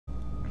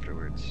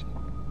afterwards.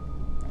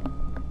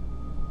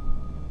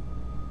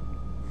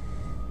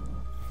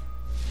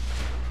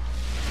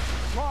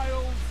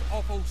 Trials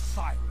of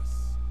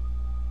Osiris.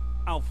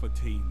 Alpha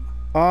team.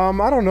 I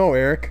don't know,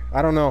 Eric.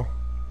 I don't know.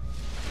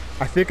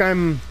 I think I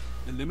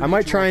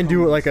might try and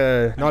do it like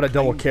not a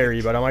double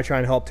carry, but I might try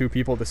and help two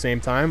people at the same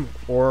time.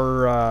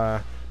 Or,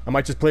 I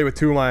might just play with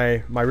two of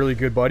my really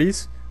good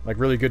buddies, like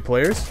really good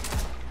players.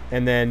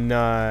 And then,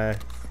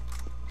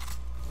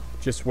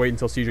 just wait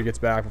until Seizure gets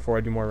back before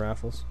I do more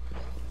raffles.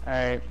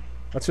 Alright.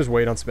 Let's just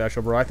wait on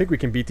special, bro. I think we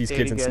can beat these Stay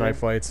kids in together. snipe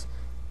fights.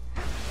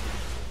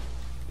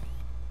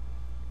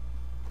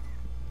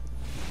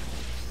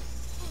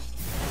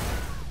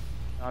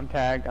 I'm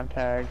tagged, I'm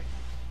tagged.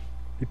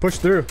 He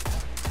pushed through.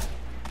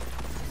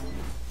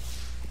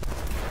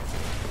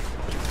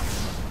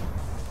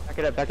 Back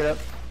it up, back it up.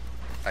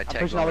 I I'm tagged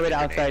pushing one all the way with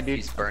to a grenade. outside, dude.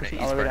 He's I'm burning. pushing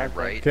He's all the way to burning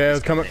outside. right. Okay,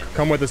 He's coming in.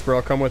 come with us,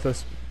 bro. Come with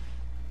us.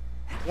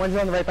 One's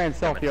on the right by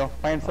himself, yo.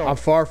 By himself. I'm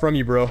far from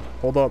you, bro.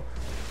 Hold up.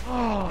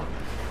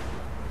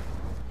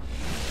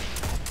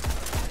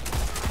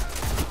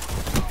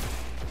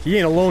 He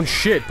ain't alone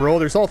shit, bro.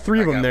 There's all three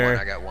of them there.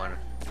 I got one.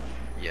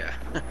 Yeah.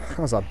 That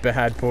was a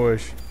bad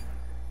push.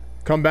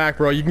 Come back,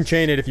 bro. You can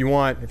chain it if you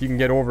want. If you can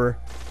get over.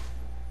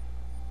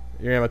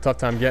 You're gonna have a tough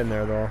time getting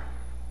there, though.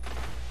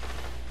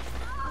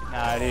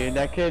 Nah, dude.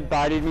 That kid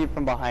bodied me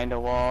from behind a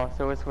wall,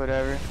 so it's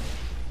whatever.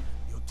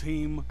 Your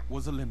team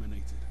was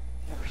eliminated.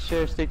 Yeah, for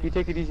sure, Stick. You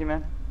take it easy,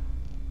 man.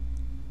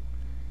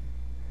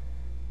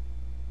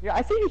 Yeah,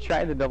 I think you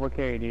try the double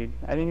carry, dude.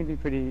 I think it'd be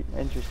pretty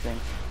interesting.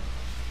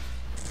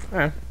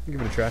 Alright, give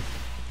it a try.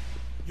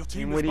 Your I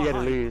team mean, what is do you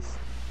gotta behind.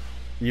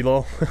 lose?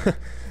 Elo.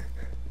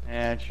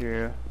 Yeah,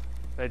 true.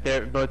 But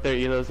both their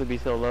elos would be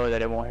so low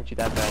that it won't hurt you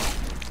that bad.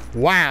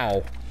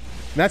 Wow.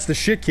 That's the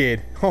shit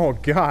kid. Oh,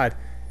 God.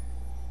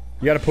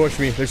 You gotta push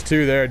me. There's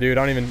two there, dude.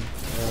 I don't even...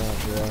 Oh,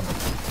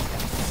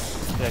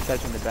 bro. Did I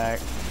touch in the back?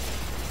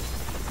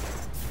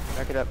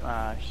 Back it up.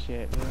 Ah,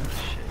 shit. Dude.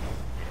 Shit.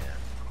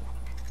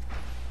 Yeah.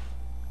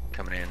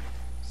 Coming in.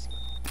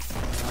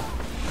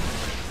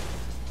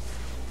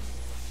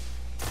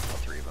 All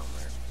three of them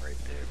are right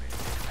there, man.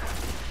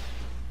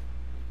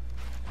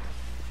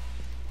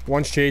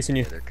 One's chasing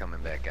you. Yeah, they're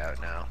coming back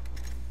out now.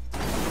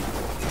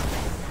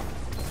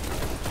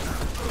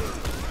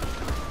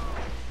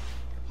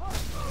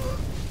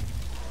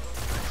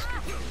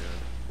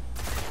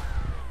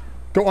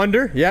 Go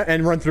under. Yeah,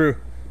 and run through.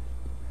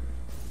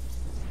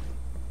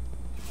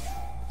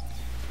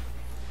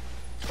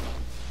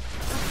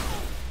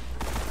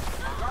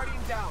 Guardian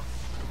down.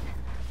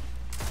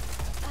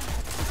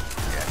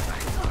 Yeah,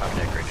 I popped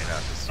that grenade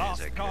off as soon as I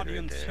Last could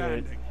guardian right there.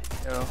 standing.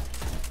 Yo.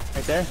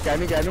 Right there. Got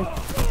me, got me.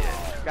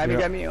 Got me, Yeah.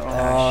 got me.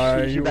 Oh,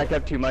 shit. you- You backed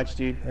up too much,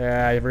 dude.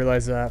 Yeah, I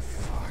realized that.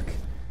 Fuck.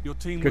 Your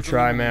team Good was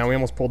try, man. eliminated. We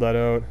almost pulled that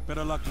out.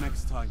 Better luck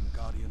next time,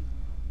 Guardian.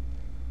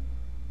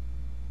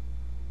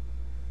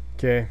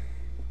 Okay.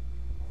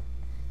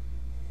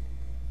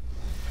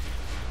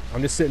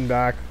 I'm just sitting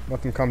back.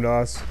 Let them come to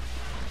us.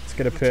 Let's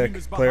get a Your pick. team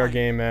is Play our behind.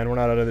 game, man. We're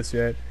not out of this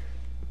yet.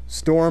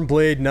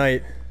 Stormblade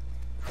Knight.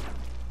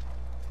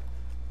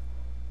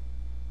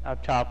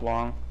 Up top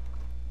long.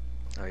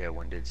 Oh yeah,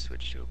 one did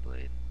switch to a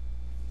blade.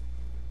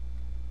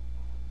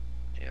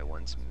 Yeah,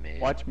 one's mid.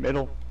 Watch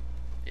middle.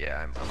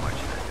 Yeah, I'm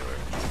watching that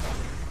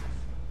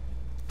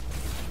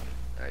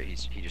door.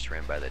 He just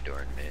ran by that door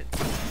in mid.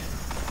 Dude,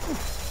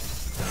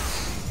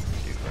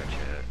 watch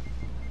out.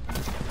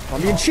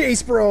 I'm being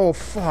chased, bro.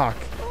 Fuck.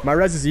 My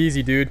res is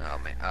easy, dude. Oh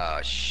man. Oh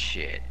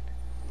shit.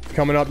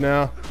 Coming up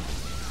now.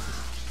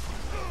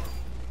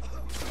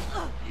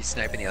 He's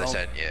sniping the other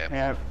side. Yeah.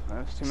 Yeah,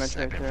 that's too much right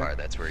Sniping there. far.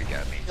 That's where he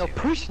got me. Yo, too.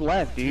 push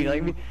left, dude.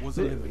 Like, Was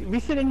we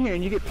eliminated. sit in here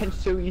and you get pinched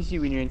so easy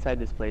when you're inside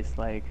this place.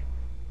 Like,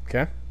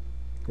 Okay.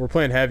 We're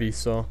playing heavy,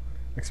 so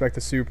expect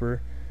a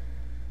super.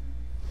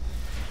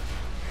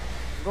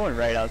 I'm going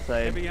right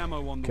outside. Heavy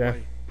ammo on the Okay.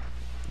 way.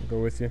 I'll go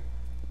with you.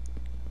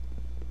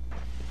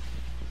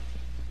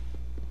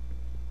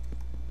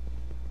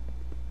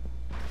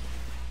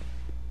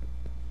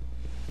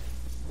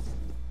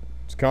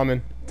 It's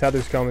coming.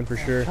 Tether's coming for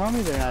sure. Tell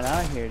me they're not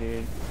out here,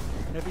 dude.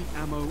 Heavy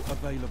ammo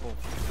available.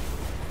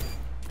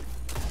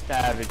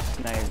 Savage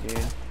snipe,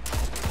 dude.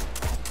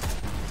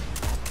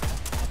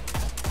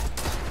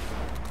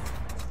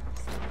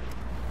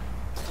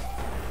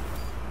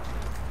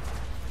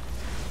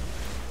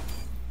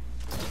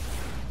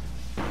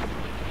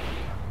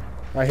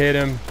 I hit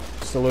him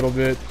just a little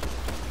bit.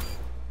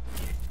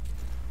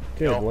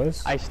 Okay, Yo,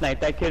 boys. I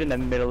sniped that kid in the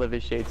middle of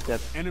his shade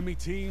step. Enemy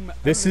team.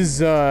 This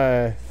is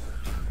a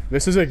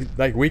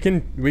like we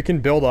can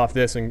build off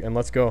this and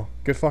let's go.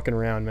 Good fucking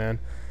round, man.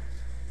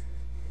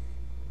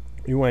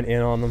 You went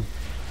in on them.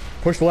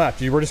 Push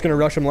left. We're just gonna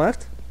rush them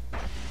left. Yeah,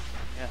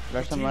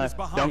 rush them team is left.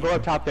 behind. Don't go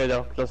up top there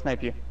though. They'll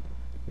snipe you.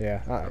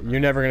 Yeah, you're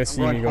never gonna I'm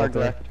see going me go up hard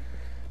there. left.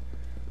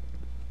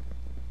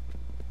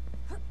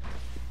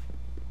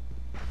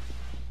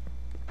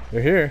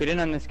 They're here. Get in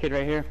on this kid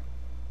right here.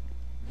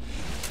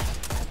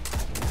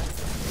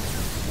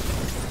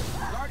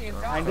 Guardian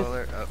Behind us.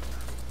 Caller. Oh.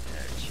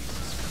 Yeah,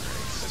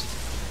 Jesus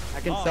Christ. I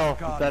I can Oh, sell.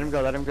 God. Let him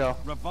go. Let him go.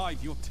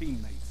 Revive your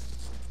teammates.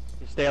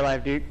 You stay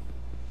alive, dude.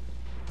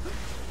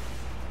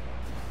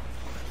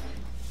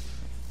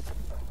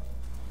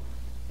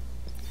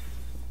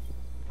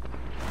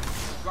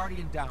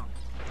 Guardian down.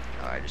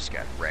 Oh, I just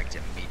got wrecked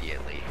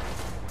immediately.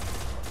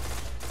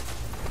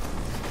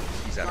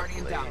 He's out of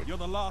Guardian play. down. You're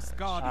the last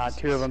guardian.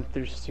 Two of them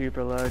threw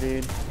super low,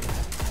 dude.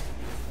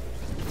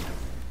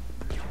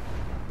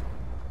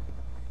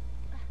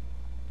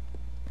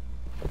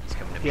 He's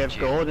coming to If you have meet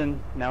gold, and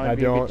now I would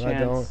be a don't, good I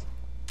don't. chance.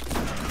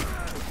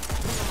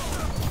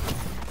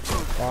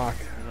 Fuck.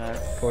 Yeah.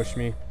 Push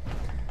me.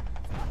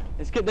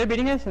 It's good. They're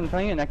beating us and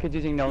playing, and I could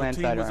using no Your land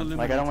team side was arm.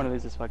 Like I don't eliminated. want to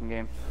lose this fucking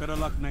game. Better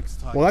luck next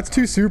time. Well, that's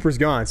 2 supers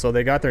gone, so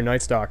they got their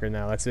Night Stalker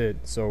now. That's it.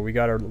 So we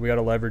gotta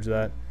leverage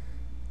that.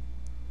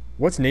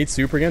 What's Nate's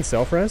super again?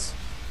 Self-res?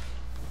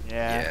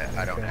 Yeah.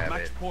 Yeah, I don't have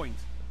Match it. point.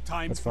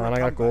 Time That's for fine. a I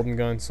got comeback. golden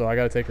gun, so I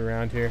gotta take a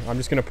round here. I'm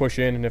just gonna push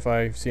in, and if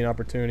I see an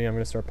opportunity, I'm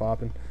gonna start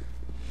popping.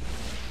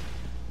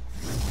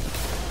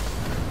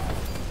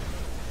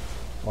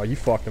 Oh, you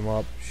fucked him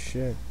up.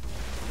 Shit.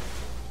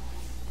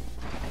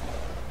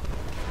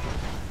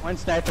 One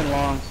sniping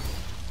long.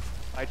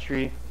 By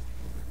tree.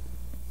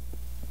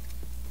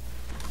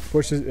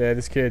 Push this, yeah,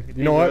 this kid. You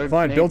These know what? orbs,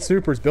 Fine. Nate. Build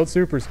supers. Build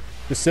supers.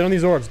 Just sit on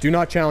these orbs. Do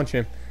not challenge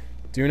him.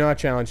 Do not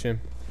challenge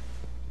him.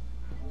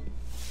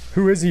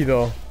 Who is he,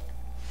 though?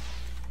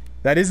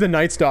 That is the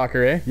Night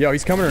Stalker, eh? Yo,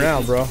 he's coming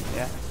around, bro.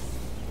 Yeah.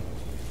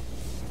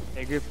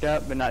 They grouped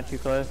up, but not too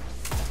close.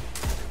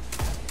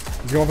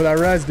 He's going for that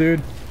res,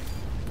 dude.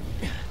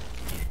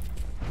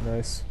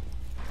 Nice.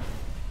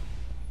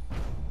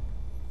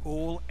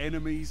 All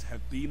enemies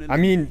have been I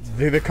mean,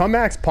 the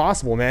comeback's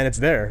possible, man. It's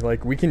there.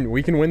 Like we can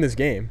win this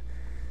game.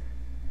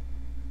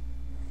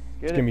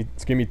 Good.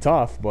 It's gonna be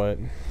tough, but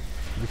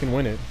we can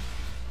win it.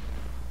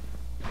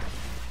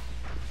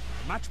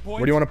 Match point.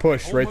 Where do you want to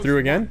push? Right Almost through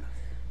again? won.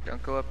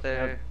 Don't go up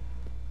there.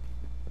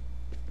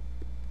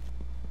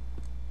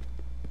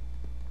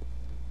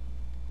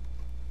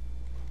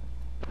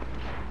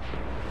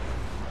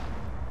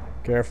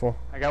 Careful.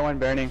 I got one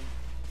burning.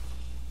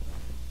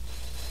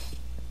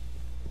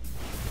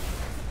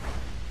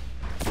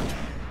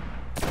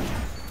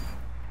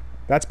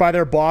 That's by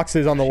their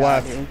boxes on the Shot,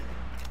 left. dude.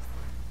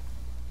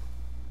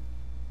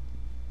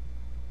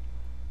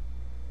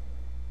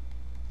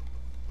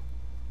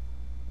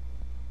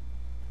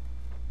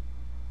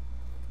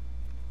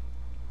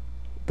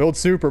 Build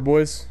super,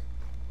 boys.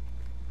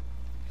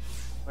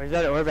 Where's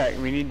that orb at?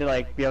 We need to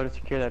like be able to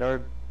secure that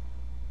orb.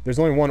 There's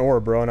only one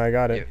orb, bro, and I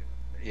got it.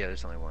 Yeah,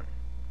 there's only one.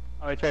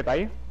 Oh, it's right by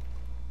you.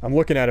 I'm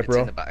looking at it, It's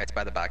in bro. the it's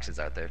by the boxes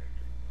out there.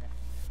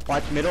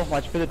 Watch middle.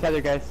 Watch for the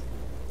tether, guys.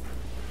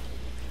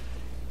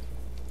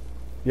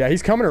 Yeah,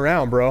 he's coming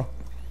around, bro.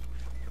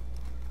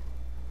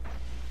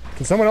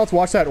 Can someone else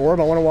watch that orb?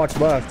 I want to watch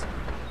left.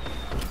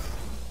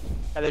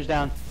 Tether's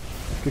down.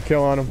 Good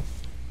kill on him.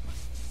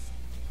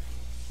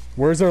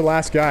 Where's their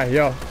last guy?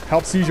 Yo,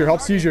 help Seizure,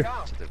 help Seizure. To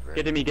the right.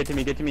 Get to me. Get to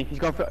me. Get to me. He's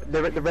going for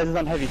the res is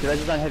on heavy. The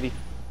res is on heavy.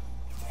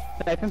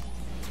 Snipe him.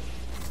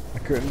 I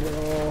couldn't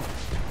go.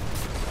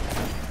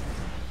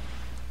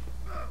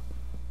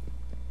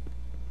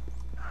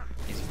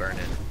 He's burning,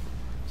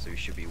 so he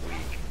should be weak.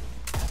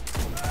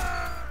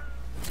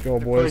 Let's go,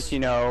 Of course, boys. you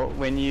know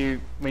when you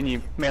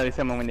melee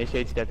someone when they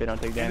shade step, they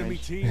don't take Enemy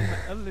damage. team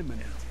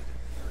eliminated.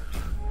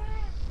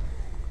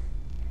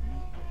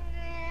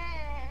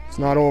 It's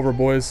not over,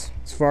 boys.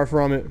 It's far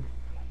from it.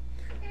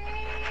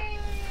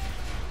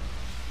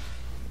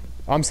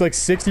 I'm like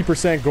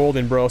 60%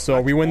 golden, bro.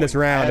 So we win this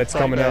round. It's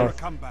coming okay. out.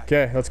 Comeback.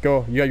 Okay, let's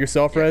go. You got your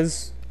self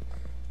res?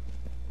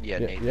 Yeah,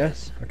 Nate Yeah.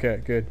 does.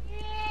 Okay, good.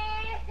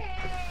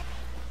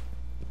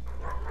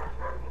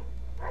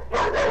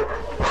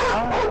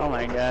 Oh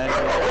my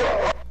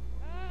god.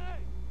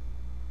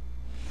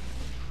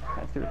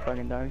 That's stupid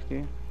fucking dogs,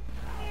 dude.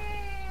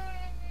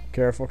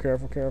 Careful,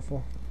 careful,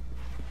 careful.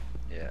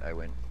 Yeah, I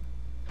win.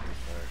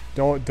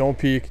 Don't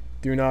peek.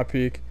 Do not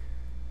peek.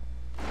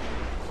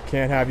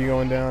 Can't have you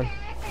going down.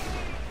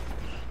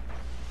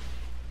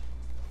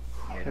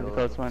 That's a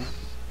close one.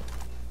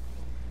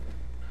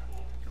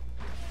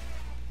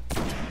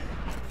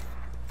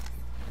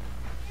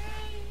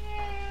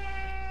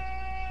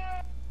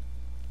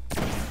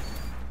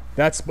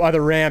 That's by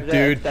the ramp,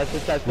 dude.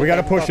 That's We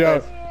gotta push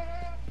out.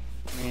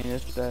 I mean,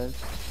 this does.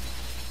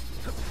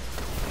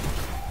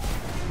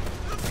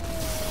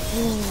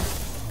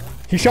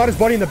 He shot his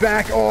buddy in the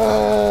back.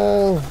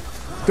 Oh!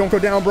 Don't go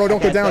down, bro.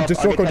 Don't go down.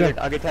 Just don't go down.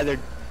 I'll get tethered.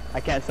 I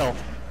can't sell.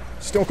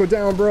 Just don't go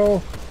down, bro.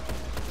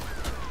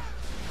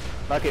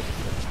 Fuck it.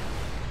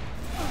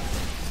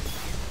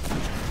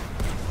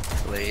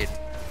 Blade.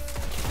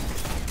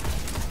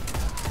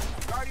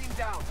 Guardian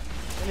down.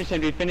 Finish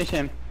him, dude. Finish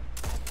him.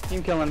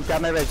 Team kill him.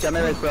 Grab my res. Grab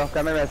my res, bro.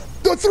 Grab my res.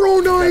 The throw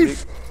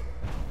knife!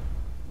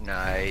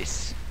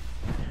 Nice.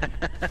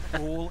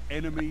 All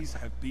enemies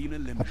have been I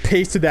eliminated.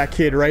 pasted that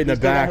kid right in the He's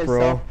still got back, his bro.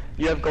 self.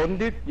 You have golden,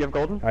 dude? You have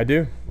golden? I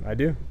do. I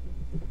do.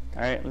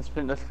 Alright, let's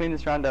clean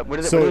this round up. What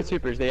are So- the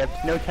supers? They have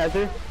no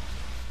tether?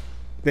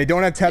 They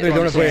don't have tether, they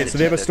don't have blades, so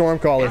they have a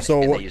Stormcaller.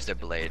 So and they use their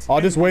blades. I'll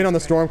just wait on the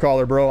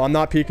Stormcaller, bro. I'm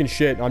not peeking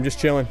shit. I'm just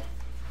chilling.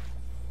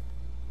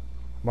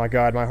 My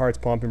God, my heart's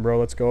pumping, bro.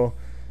 Let's go.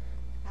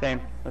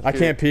 Same. I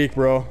can't peek,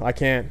 bro. I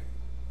can't.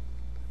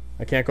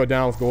 I can't go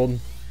down with Golden.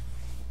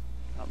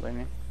 Don't blame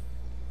me.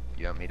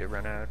 You want me to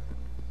run out?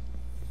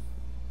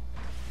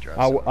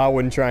 I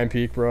wouldn't try and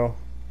peek, bro.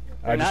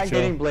 They're not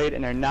getting blade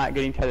and they're not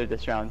getting tethered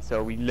this round,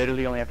 so we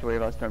literally only have to worry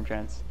about Storm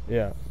Trance.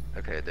 Yeah.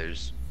 Okay,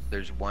 there's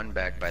one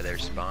back by their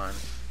spawn.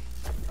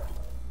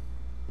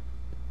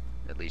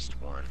 At least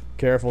one.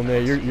 Careful,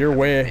 Nate. You're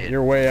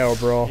way out,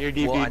 bro. Your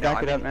DB, Well,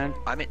 back it up, man.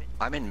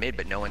 I'm in mid,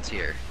 but no one's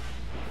here.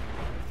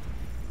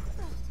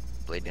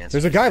 Blade Dance.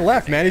 There's a guy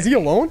left, man. Is he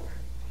alone?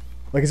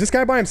 Like, is this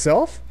guy by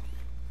himself?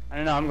 I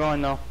don't know, I'm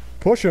going though.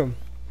 Push him.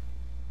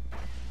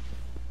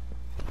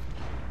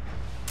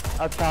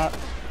 Up top.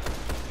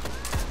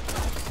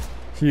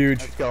 Huge.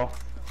 Let's go.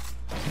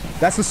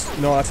 That's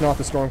the no, that's not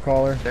the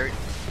Stormcaller.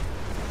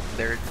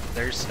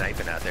 They're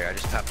sniping out there. I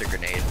just popped a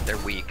grenade. They're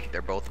weak.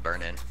 They're both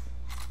burning.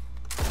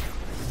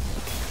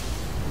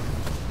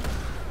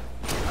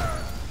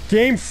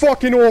 Game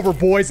fucking over,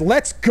 boys.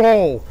 Let's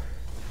go.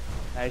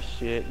 Nice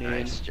shit, dude.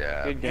 Nice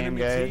job. Good game,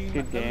 Enemy guys. team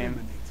Good game.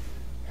 eliminated.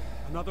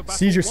 Another battle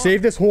Seizure, won.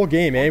 save this whole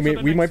game, eh? On to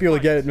the We might be able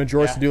to next get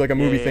Majoris to do like a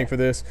movie thing for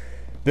this.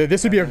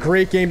 This would be a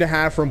great game to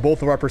have from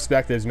both of our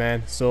perspectives,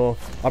 man. So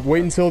I'll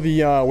wait until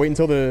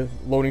the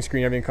loading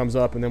screen everything comes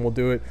up, and then we'll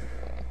do it.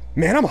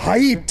 Man, I'm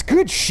hyped.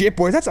 Good shit,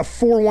 boys. That's a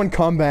 4-1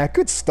 comeback.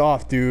 Good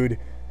stuff, dude.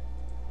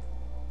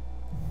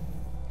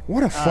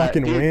 What a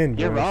fucking dude, win,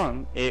 You're boys.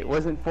 wrong. It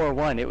wasn't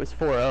 4-1. It was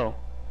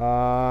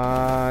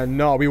 4-0.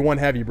 No, we won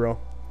heavy, bro.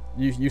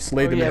 You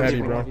slayed them in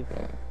heavy, bro.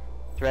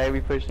 That's right. We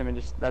pushed them and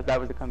just that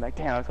was the comeback.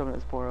 Damn, I was hoping it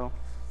was 4-0.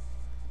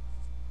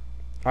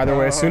 Either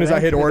way, as soon as I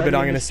hit orbit,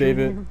 I'm gonna save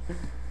it.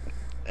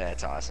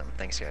 That's awesome.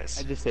 Thanks, guys.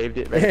 I just saved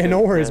it. Right Hey, no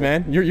there. worries,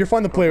 man. You're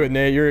fun to play with,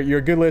 Nate. You're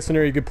a good listener.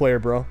 You're a good player,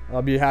 bro.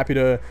 I'll be happy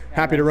to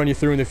run you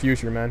through in the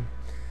future, man.